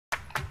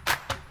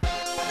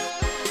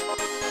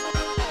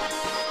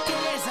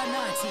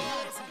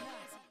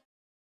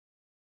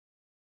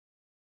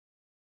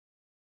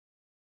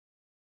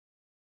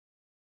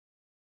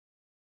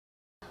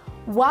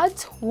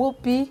What will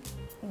be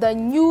the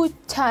new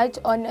charge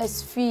on a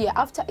sphere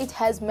after it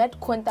has made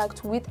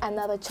contact with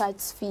another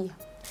charged sphere?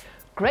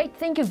 Great,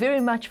 thank you very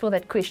much for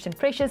that question,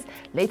 Precious.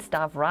 Let's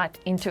dive right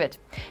into it.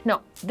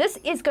 Now, this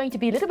is going to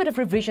be a little bit of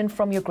revision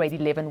from your grade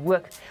 11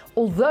 work.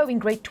 Although in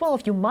grade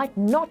 12 you might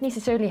not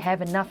necessarily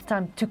have enough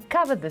time to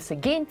cover this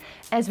again.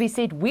 As we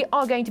said, we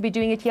are going to be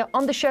doing it here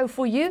on the show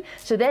for you.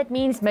 So that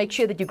means make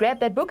sure that you grab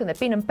that book and the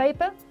pen and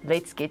paper.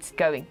 Let's get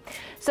going.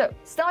 So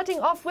starting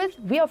off with,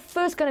 we are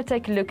first going to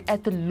take a look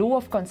at the law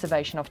of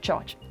conservation of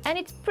charge. And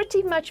it's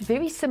pretty much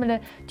very similar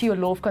to your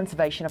law of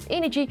conservation of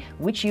energy,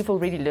 which you've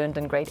already learned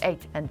in grade 8.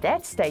 And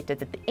that stated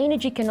that the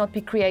energy cannot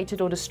be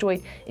created or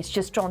destroyed, it's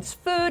just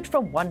transferred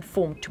from one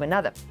form to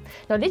another.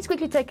 Now let's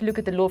quickly take a look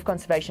at the law of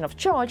conservation of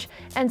charge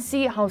and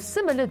see how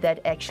similar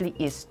that actually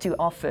is to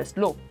our first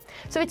law.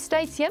 So it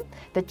states here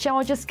that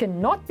charges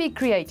cannot be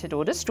created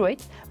or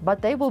destroyed,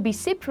 but they will be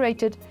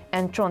separated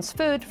and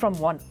transferred from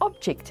one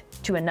object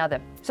to another.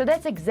 So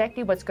that's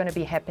exactly what's going to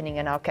be happening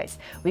in our case.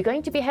 We're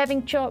going to be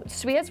having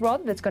spheres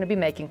that's going to be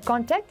making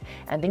contact,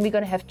 and then we're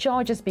going to have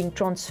charges being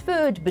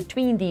transferred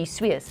between these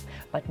spheres,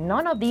 but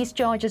none of these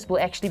charges will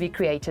actually be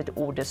created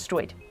or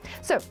destroyed.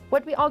 So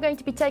what we are going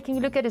to be taking a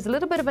look at is a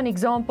little bit of an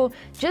example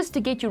just to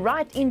get you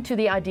right into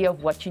the idea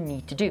of what you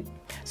need to do.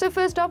 So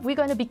first off, we're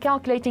going to be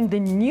calculating the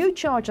new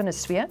charge on a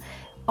sphere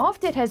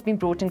after it has been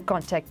brought in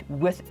contact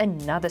with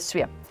another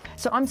sphere.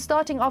 So I'm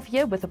starting off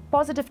here with a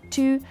positive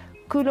 2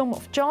 Coulomb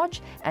of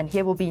charge, and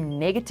here will be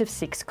negative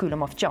 6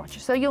 Coulomb of charge.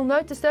 So you'll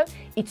notice though,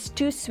 it's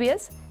two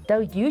spheres.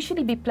 They'll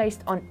usually be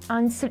placed on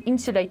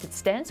insulated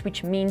stands,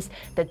 which means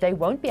that they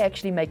won't be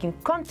actually making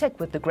contact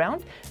with the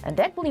ground, and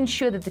that will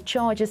ensure that the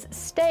charges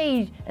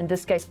stay, in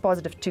this case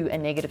positive 2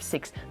 and negative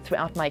 6,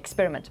 throughout my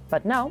experiment.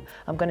 But now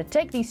I'm going to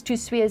take these two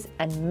spheres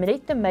and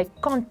let them make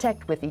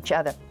contact with each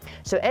other.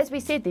 So as we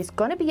said, there's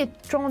going to be a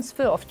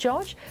transfer of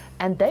charge,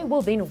 and they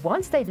will then,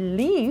 once they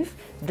leave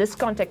this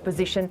contact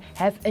position,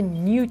 have a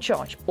new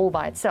charge all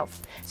by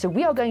itself. So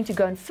we are going to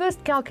go and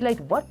first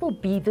calculate what will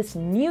be this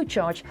new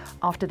charge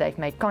after they've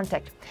made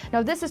contact.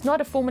 Now this is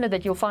not a formula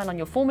that you'll find on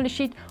your formula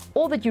sheet.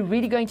 All that you're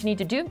really going to need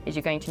to do is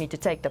you're going to need to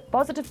take the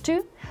positive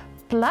 2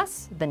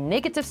 plus the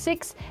negative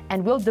 6,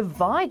 and we'll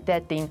divide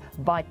that then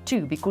by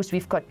 2 because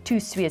we've got two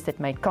spheres that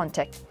made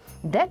contact.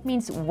 That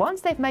means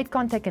once they've made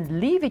contact and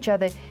leave each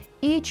other,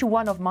 each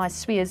one of my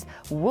spheres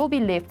will be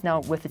left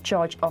now with a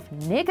charge of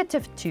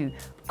negative 2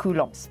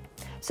 coulombs.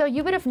 So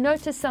you would have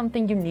noticed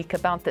something unique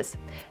about this.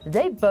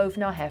 They both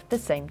now have the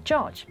same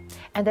charge,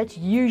 and that's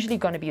usually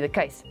going to be the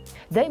case.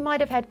 They might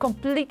have had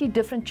completely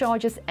different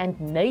charges and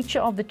nature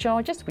of the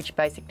charges, which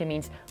basically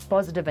means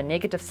positive and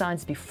negative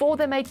signs before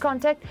they made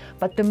contact,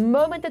 but the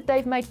moment that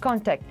they've made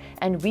contact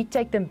and we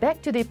take them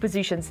back to their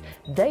positions,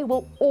 they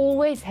will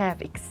always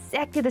have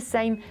exactly the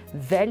same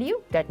value,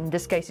 that in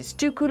this case is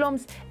 2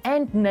 coulombs,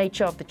 and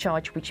nature of the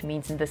charge, which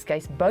means in this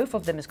case both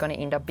of them is going to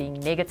end up being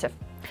negative.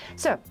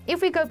 So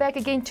if we go back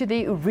again to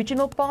the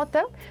original part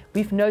though,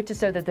 we've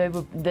noticed though that they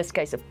were in this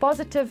case a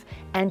positive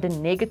and a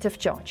negative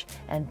charge,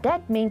 and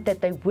that meant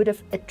that they would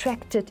have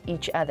attracted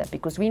each other,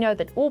 because we know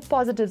that all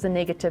positives and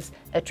negatives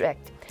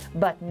attract.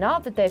 But now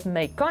that they've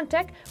made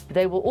contact,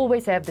 they will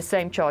always have the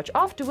same charge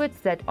afterwards.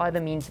 That either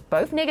means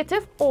both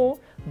negative or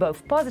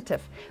both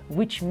positive,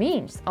 which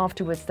means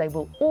afterwards they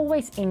will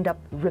always end up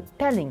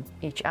repelling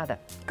each other.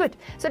 Good,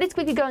 so let's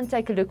quickly go and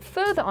take a look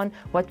further on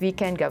what we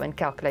can go and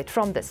calculate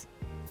from this.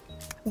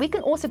 We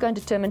can also go and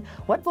determine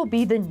what will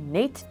be the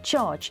net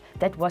charge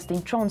that was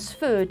then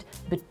transferred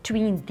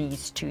between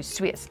these two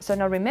spheres. So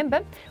now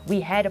remember,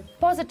 we had a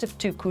positive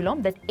 2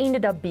 Coulomb that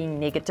ended up being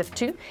negative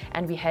 2,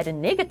 and we had a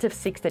negative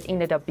 6 that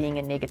ended up being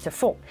a negative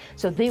 4.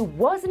 So there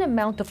was an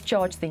amount of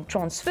charge then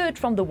transferred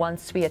from the one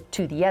sphere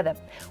to the other.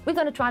 We're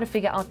going to try to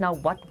figure out now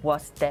what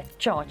was that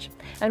charge.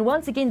 And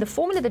once again, the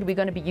formula that we're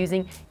going to be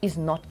using is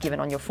not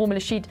given on your formula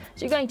sheet,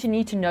 so you're going to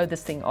need to know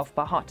this thing off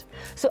by heart.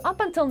 So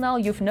up until now,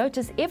 you've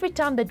noticed every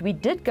time that we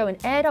did go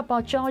and add up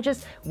our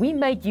charges, we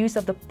made use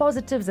of the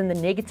positives and the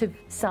negative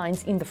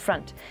signs in the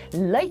front.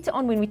 Later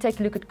on, when we take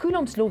a look at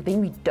Coulomb's law, then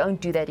we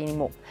don't do that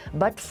anymore.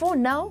 But for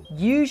now,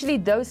 usually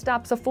those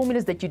types of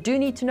formulas that you do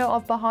need to know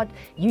off by heart,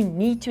 you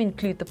need to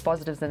include the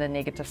positives and the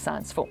negative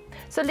signs for.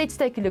 So let's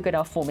take a look at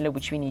our formula,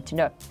 which we need to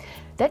know.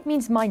 That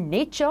means my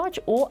net charge,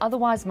 or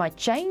otherwise my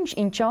change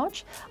in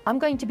charge, I'm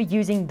going to be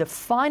using the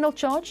final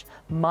charge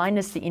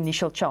minus the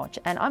initial charge.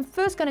 And I'm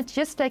first going to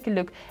just take a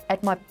look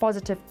at my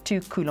positive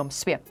 2 Coulomb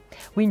sphere.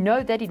 We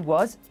know that it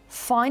was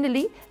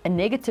finally a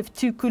negative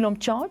 2 Coulomb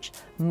charge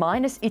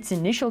minus its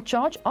initial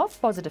charge of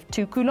positive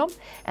 2 Coulomb,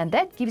 and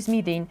that gives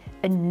me then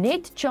a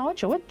net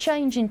charge, or a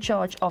change in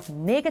charge, of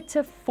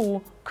negative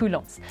 4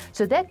 coulombs.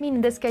 So that means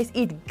in this case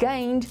it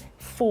gained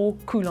 4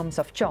 coulombs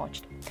of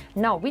charge.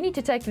 Now we need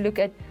to take a look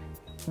at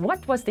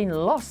what was then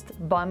lost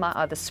by my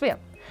other sphere.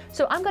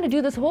 So I'm going to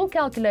do this whole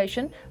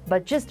calculation,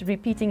 but just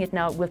repeating it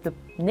now with the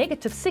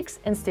negative 6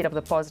 instead of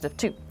the positive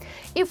 2.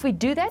 If we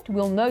do that,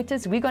 we'll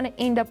notice we're going to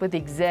end up with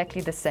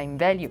exactly the same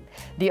value.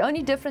 The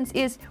only difference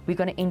is we're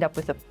going to end up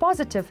with a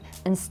positive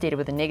instead of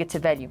with a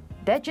negative value.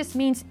 That just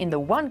means in the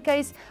one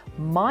case,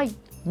 my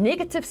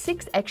Negative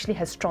 6 actually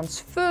has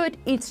transferred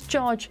its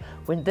charge,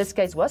 when in this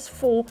case was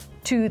 4,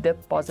 to the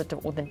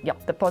positive, or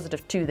the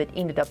positive 2 that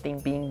ended up then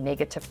being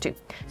negative 2.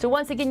 So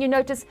once again, you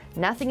notice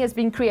nothing has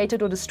been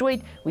created or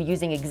destroyed. We're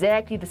using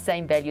exactly the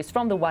same values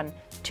from the one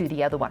to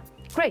the other one.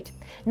 Great.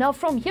 Now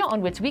from here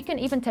onwards, we can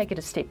even take it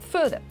a step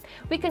further.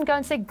 We can go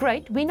and say,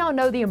 great, we now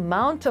know the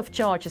amount of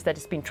charges that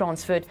has been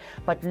transferred,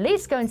 but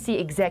let's go and see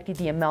exactly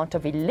the amount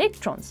of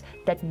electrons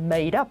that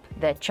made up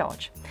that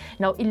charge.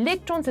 Now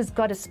electrons has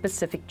got a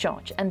specific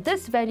charge, and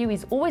this value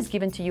is always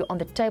given to you on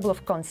the table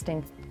of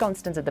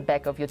constants at the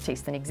back of your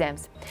test and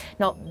exams.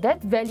 Now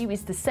that value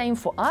is the same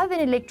for either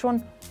an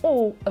electron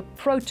or a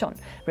proton.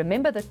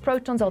 Remember that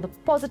protons are the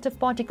positive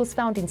particles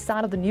found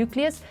inside of the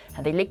nucleus,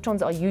 and the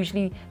electrons are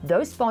usually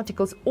those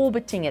particles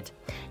orbiting it.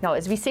 Now,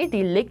 as we said,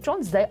 the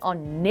electrons, they are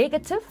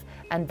negative,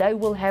 and they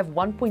will have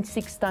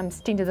 1.6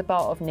 times 10 to the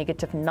power of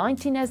negative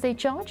 19 as their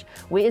charge,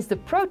 whereas the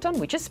proton,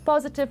 which is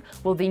positive,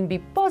 will then be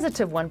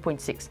positive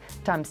 1.6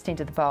 times 10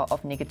 to the power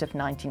of negative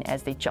 19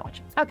 as their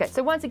charge. Okay,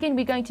 so once again,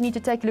 we're going to need to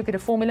take a look at a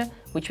formula,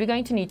 which we're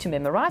going to need to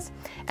memorize,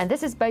 and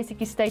this is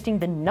basically stating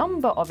the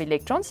number of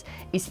electrons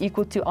is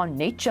equal to our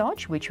net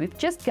charge, which we've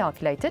just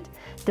calculated,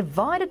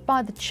 divided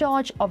by the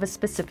charge of a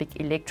specific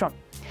electron.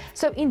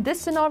 So in this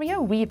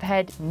scenario, we've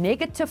had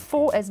negative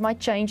 4 as my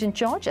change in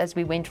charge, as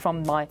we went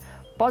from my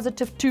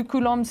positive 2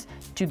 coulombs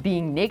to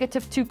being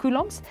negative 2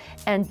 coulombs,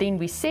 and then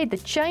we said the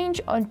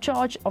change on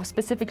charge of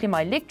specifically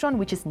my electron,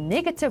 which is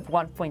negative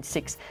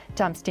 1.6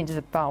 times 10 to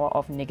the power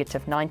of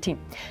negative 19.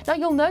 Now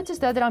you'll notice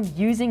though that I'm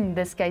using in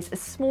this case a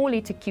small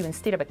letter q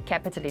instead of a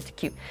capital letter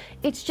Q.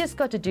 It's just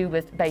got to do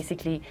with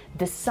basically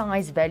the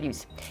size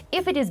values.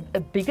 If it is a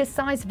bigger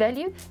size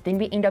value, then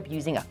we end up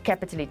using a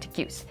capital letter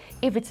Q's.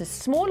 If it's a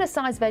smaller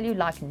size value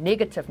like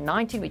negative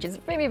 19, which is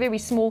very, very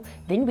small,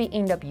 then we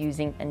end up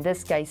using, in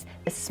this case,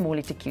 a small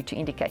letter Q to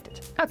indicate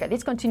it. Okay,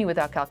 let's continue with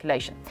our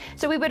calculation.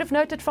 So we would have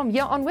noted from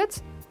here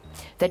onwards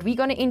that we're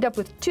going to end up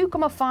with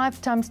 2,5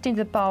 times 10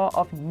 to the power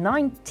of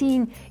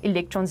 19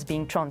 electrons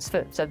being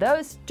transferred. So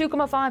those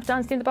 2,5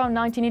 times 10 to the power of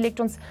 19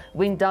 electrons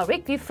went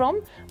directly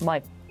from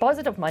my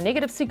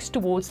negative 6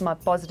 towards my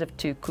positive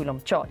 2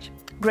 Coulomb charge.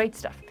 Great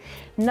stuff.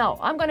 Now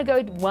I'm going to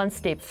go one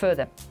step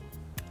further.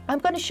 I'm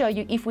going to show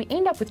you if we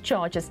end up with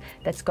charges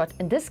that's got,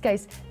 in this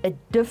case, a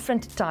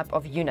different type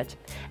of unit.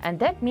 And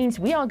that means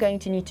we are going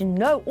to need to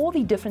know all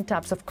the different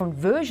types of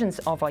conversions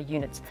of our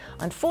units.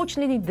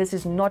 Unfortunately, this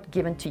is not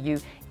given to you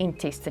in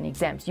tests and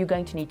exams. You're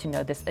going to need to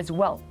know this as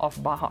well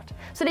off by heart.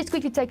 So let's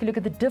quickly take a look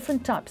at the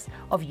different types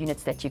of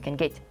units that you can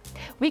get.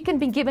 We can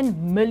be given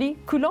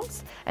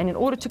millicoulombs, and in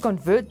order to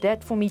convert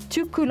that for me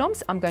to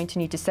coulombs, I'm going to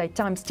need to say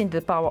times 10 to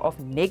the power of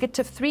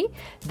negative 3.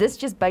 This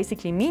just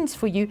basically means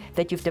for you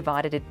that you've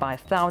divided it by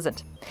 1,000.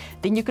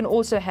 Then you can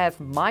also have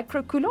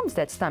microcoulombs,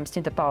 that's times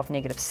 10 to the power of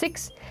negative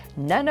 6,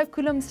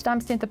 nanocoulombs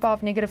times 10 to the power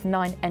of negative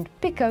 9, and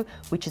pico,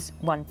 which is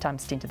 1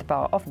 times 10 to the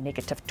power of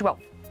negative 12.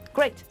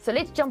 Great, so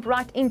let's jump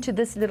right into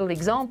this little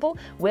example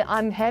where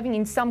I'm having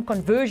in some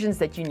conversions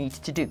that you need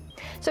to do.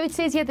 So it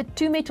says here that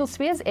two metal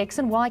spheres, X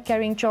and Y,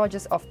 carrying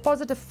charges of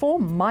positive 4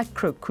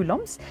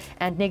 microcoulombs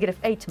and negative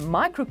 8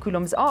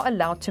 microcoulombs are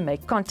allowed to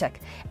make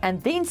contact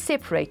and then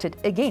separated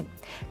again.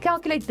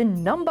 Calculate the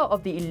number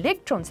of the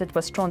electrons that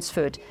was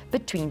transferred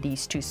between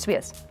these two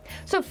spheres.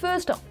 So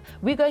first off,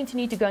 we're going to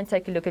need to go and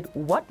take a look at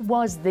what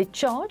was the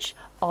charge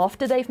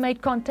after they've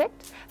made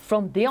contact.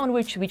 From there on,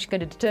 which we're going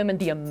to determine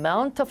the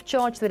amount of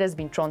charge that has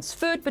been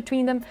transferred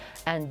between them,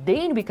 and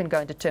then we can go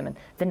and determine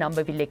the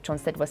number of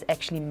electrons that was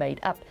actually made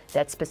up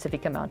that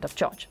specific amount of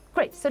charge.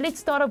 Great, so let's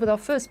start off with our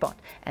first part,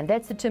 and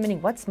that's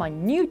determining what's my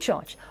new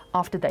charge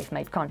after they've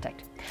made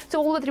contact. So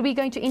all that we're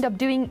going to end up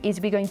doing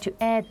is we're going to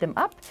add them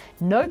up.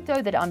 Note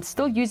though that I'm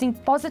still using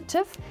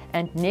positive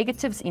and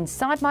negatives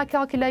inside my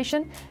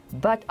calculation,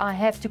 but I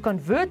have to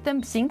convert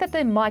them, seeing that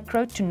they're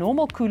micro, to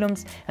normal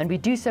coulombs, and we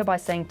do so by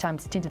saying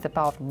times 10 to the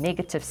power of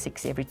negative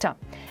 6 every time.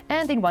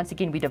 And then once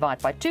again we divide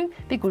by 2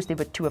 because there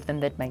were two of them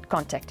that made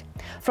contact.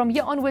 From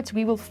here onwards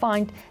we will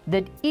find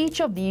that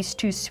each of these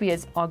two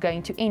spheres are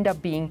going to end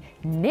up being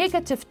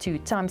negative 2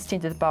 times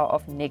 10 to the power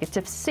of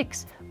negative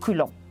 6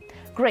 Coulomb.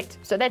 Great,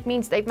 so that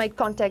means they've made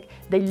contact.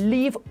 They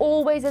leave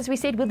always, as we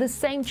said, with the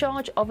same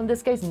charge of, in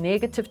this case,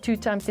 negative 2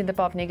 times 10 to the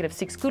power of negative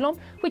 6 Coulomb,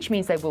 which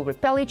means they will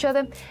repel each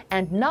other.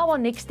 And now our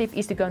next step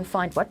is to go and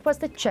find what was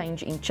the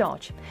change in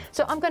charge.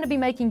 So I'm going to be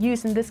making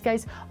use, in this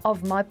case,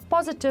 of my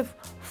positive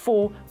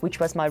 4, which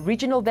was my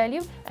original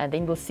value, and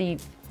then we'll see,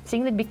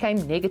 seeing that it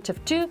became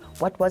negative 2,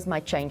 what was my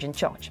change in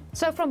charge?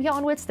 So from here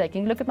onwards,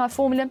 taking a look at my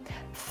formula,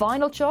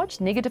 final charge,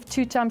 negative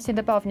 2 times 10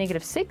 to the power of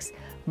negative 6,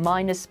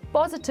 minus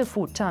positive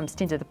 4 times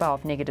 10 to the power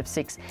of negative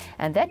 6.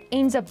 And that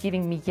ends up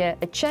giving me here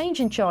a change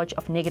in charge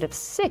of negative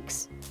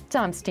 6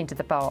 times 10 to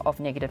the power of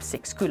negative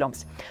 6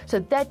 coulombs. So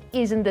that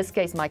is, in this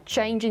case, my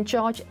change in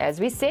charge.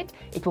 As we said,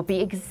 it will be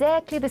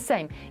exactly the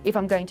same if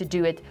I'm going to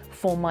do it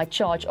for my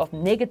charge of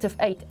negative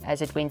 8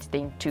 as it went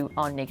then to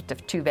our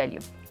negative 2 value.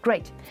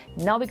 Great.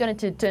 Now we're going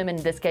to determine,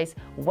 in this case,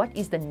 what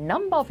is the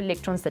number of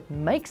electrons that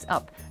makes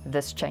up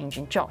this change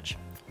in charge.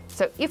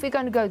 So if we're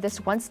going to go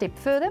this one step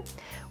further,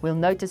 we'll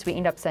notice we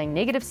end up saying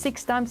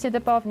 -6 times 10 to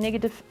the power of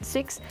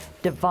 -6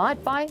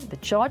 divided by the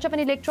charge of an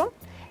electron,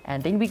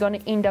 and then we're going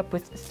to end up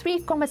with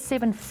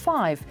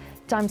 3,75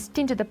 times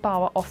 10 to the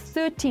power of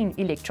 13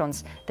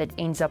 electrons that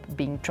ends up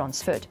being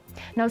transferred.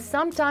 Now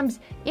sometimes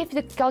if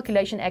the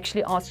calculation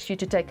actually asks you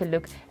to take a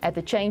look at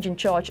the change in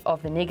charge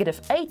of the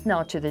 -8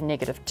 now to the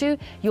 -2,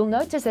 you'll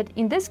notice that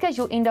in this case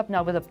you'll end up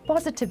now with a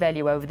positive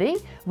value over there,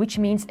 which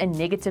means a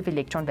negative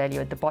electron value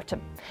at the bottom.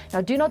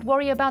 Now do not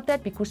worry about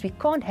that, because we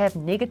can't have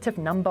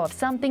negative number of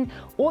something.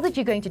 All that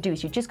you're going to do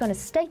is you're just going to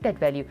state that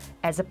value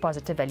as a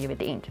positive value at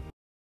the end.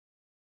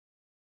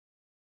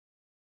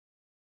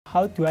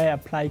 How do I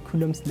apply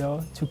Coulomb's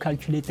law to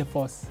calculate the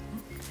force?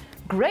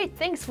 Great,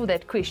 thanks for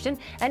that question.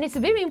 And it's a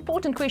very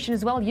important question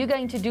as well. You're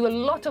going to do a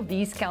lot of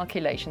these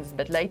calculations a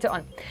bit later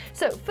on.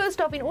 So first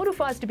off, in order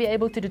for us to be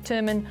able to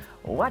determine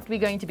what we're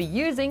going to be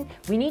using,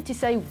 we need to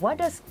say, what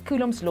does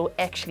Coulomb's law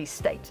actually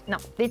state? Now,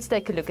 let's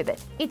take a look at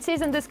that. It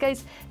says in this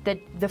case that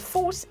the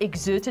force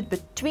exerted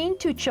between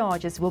two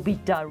charges will be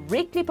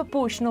directly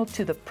proportional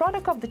to the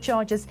product of the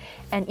charges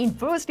and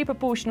inversely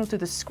proportional to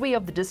the square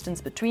of the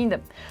distance between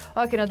them.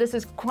 Okay, now this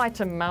is quite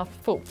a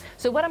mouthful.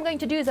 So what I'm going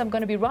to do is I'm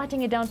going to be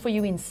writing it down for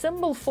you in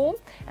symbol form,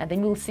 and then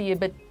we'll see a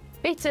bit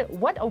better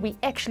what are we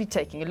actually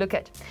taking a look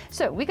at.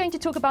 So we're going to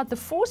talk about the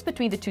force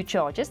between the two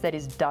charges that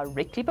is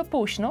directly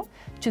proportional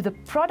to the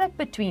product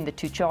between the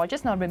two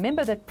charges. Now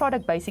remember that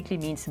product basically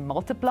means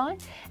multiply,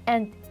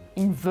 and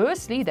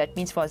inversely that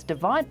means for us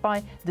divide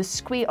by the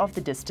square of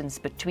the distance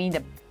between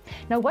them.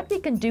 Now what we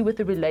can do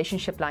with a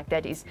relationship like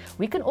that is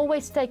we can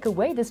always take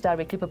away this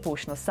directly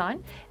proportional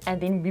sign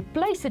and then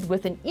replace it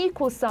with an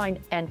equal sign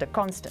and a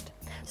constant.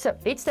 So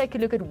let's take a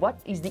look at what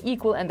is the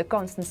equal and the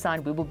constant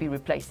sign we will be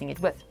replacing it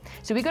with.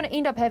 So we're going to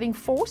end up having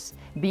force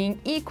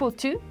being equal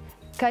to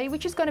K,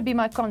 which is going to be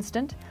my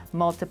constant,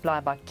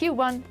 multiplied by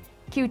Q1,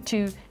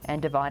 Q2,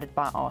 and divided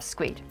by R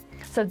squared.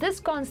 So this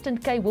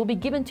constant K will be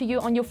given to you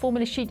on your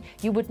formula sheet.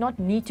 You would not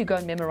need to go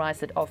and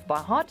memorize it off by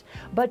heart,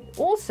 but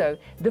also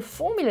the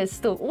formula is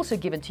still also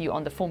given to you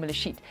on the formula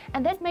sheet,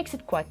 and that makes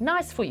it quite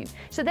nice for you.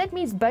 So that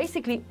means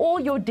basically all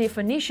your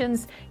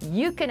definitions,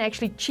 you can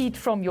actually cheat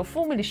from your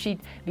formula sheet,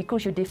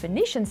 because your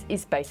definitions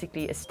is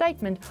basically a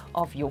statement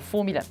of your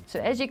formula. So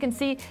as you can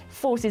see,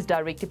 force is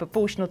directly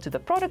proportional to the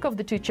product of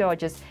the two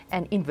charges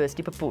and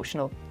inversely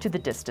proportional to the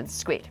distance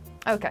squared.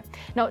 Okay,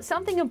 now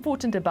something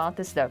important about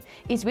this though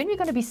is when we're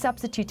going to be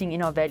substituting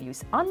in our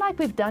values, unlike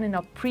we've done in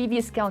our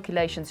previous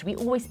calculations, we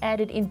always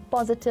added in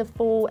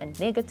 +4 and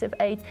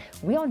 -8.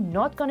 We are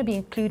not going to be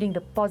including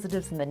the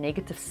positives and the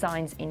negative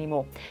signs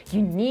anymore.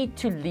 You need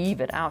to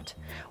leave it out.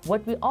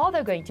 What we are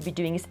though going to be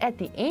doing is at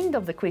the end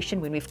of the question,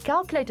 when we've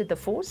calculated the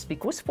force,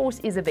 because force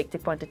is a vector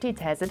quantity, it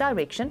has a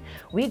direction,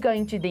 we're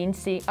going to then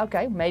see,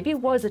 okay, maybe it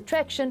was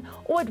attraction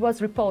or it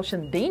was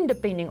repulsion, then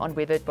depending on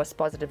whether it was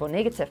positive or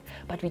negative,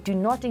 but we do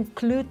not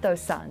include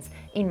those signs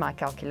in my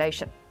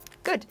calculation.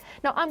 Good.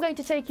 Now I'm going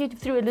to take you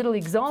through a little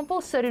example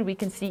so that we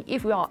can see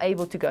if we are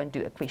able to go and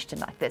do a question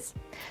like this.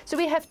 So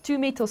we have two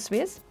metal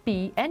spheres,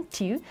 P and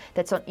Q,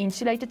 that's on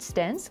insulated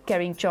stands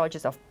carrying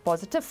charges of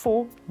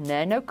 +4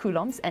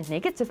 nanocoulombs and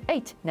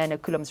 -8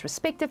 nanocoulombs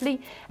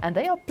respectively, and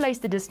they are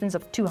placed a distance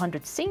of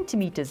 200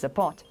 centimeters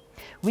apart.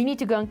 We need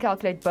to go and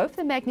calculate both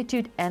the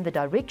magnitude and the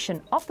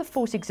direction of the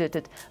force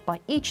exerted by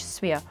each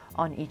sphere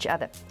on each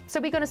other. So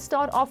we're going to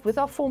start off with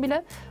our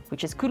formula,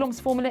 which is Coulomb's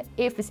formula.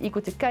 F is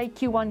equal to K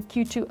Q1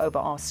 Q2 over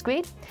R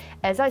squared.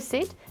 As I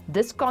said,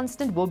 this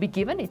constant will be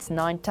given. It's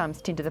 9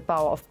 times 10 to the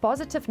power of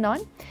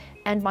 +9.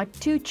 And my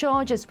two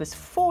charges was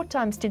 4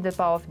 times 10 to the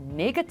power of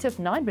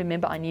 -9.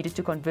 Remember, I needed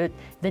to convert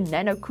the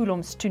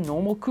nanocoulombs to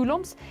normal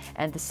coulombs.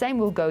 And the same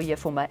will go here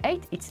for my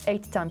 8. It's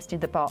 8 times 10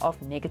 to the power of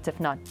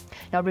 -9.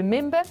 Now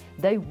remember,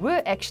 they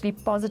were actually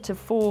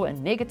 +4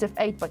 and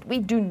 -8, but we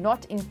do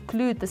not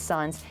include the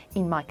signs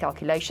in my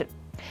calculation.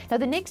 Now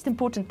the next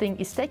important thing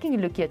is taking a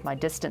look here at my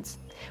distance.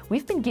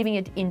 We've been giving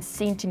it in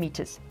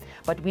centimeters,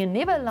 but we're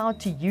never allowed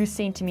to use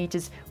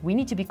centimeters. We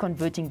need to be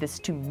converting this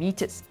to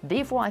meters.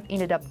 Therefore, I've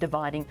ended up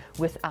dividing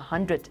with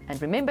 100.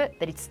 And remember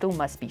that it still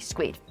must be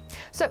squared.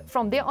 So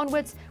from there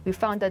onwards, we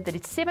found out that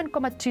it's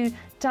 7,2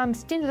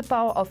 times 10 to the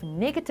power of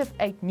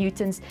 -8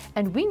 newtons.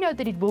 And we know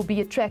that it will be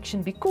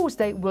attraction because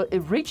they were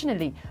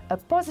originally a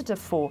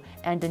 +4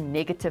 and a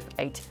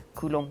 -8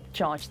 Coulomb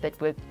charge that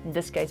were, in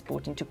this case,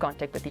 brought into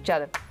contact with each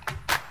other.